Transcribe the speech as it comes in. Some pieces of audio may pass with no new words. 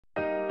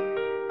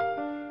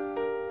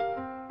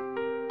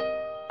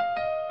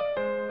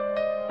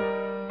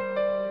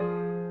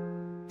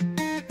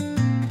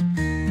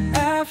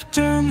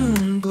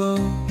afternoon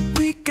glow,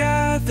 we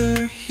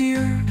gather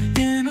here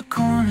in a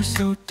corner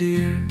so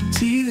dear.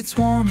 Tea that's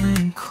warm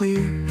and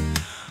clear,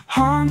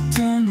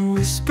 Hompton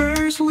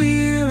whispers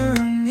we're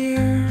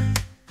near.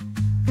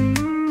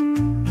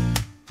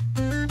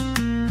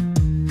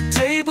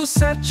 Table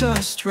set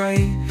just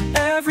right,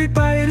 every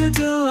bite a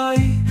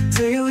delight.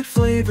 Tailored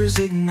flavors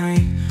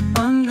ignite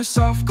under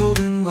soft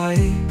golden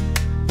light.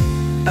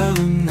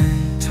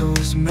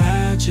 Elementos,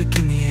 magic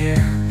in the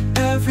air.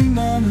 Every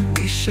moment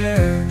we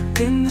share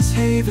in this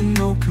haven,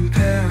 no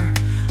compare.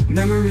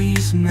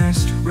 Memories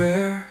nest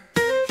rare.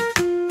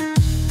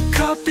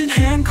 Cup in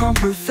hand, calm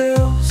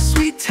prevails.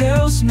 Sweet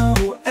tales, no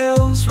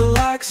ails.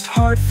 Relaxed,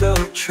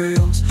 heartfelt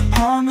trails.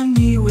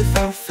 Harmony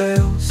without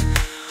fails.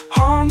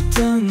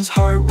 Hompton's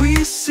heart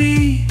we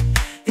see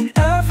in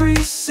every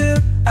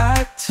sip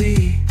at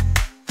tea.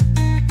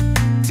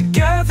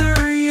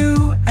 Together,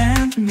 you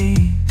and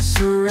me,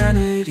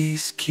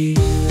 Serenity's key.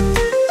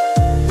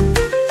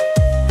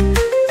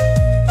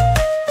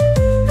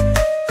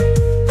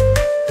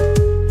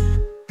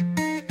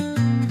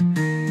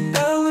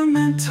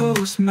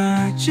 Elementos,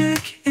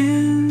 magic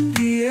in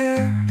the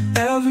air.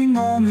 Every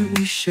moment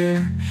we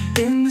share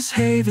in this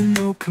haven,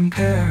 no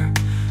compare.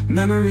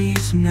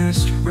 Memories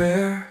nest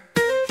rare.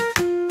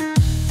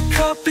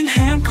 Cup in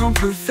hand, calm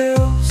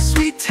prevails.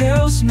 Sweet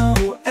tales,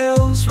 no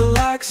ails.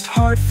 Relaxed,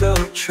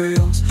 heartfelt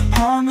trails.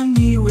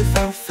 Harmony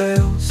without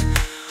fails.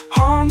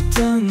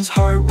 Hompton's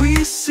heart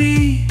we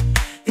see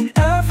in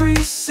every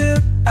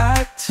sip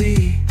at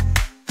tea.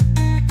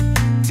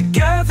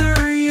 Together,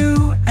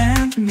 you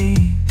and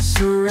me,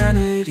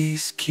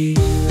 Serenity's key.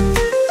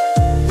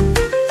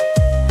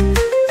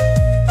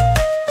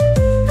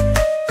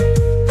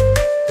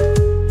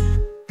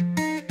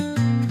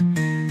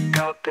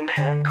 Cup in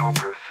hand, calm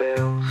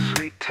prevails.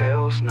 Sweet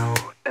tales, no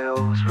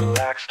ails.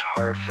 Relaxed,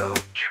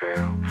 heartfelt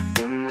trail.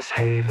 In this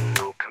haven,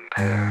 no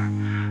compare.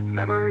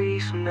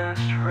 Memories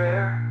nest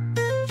rare.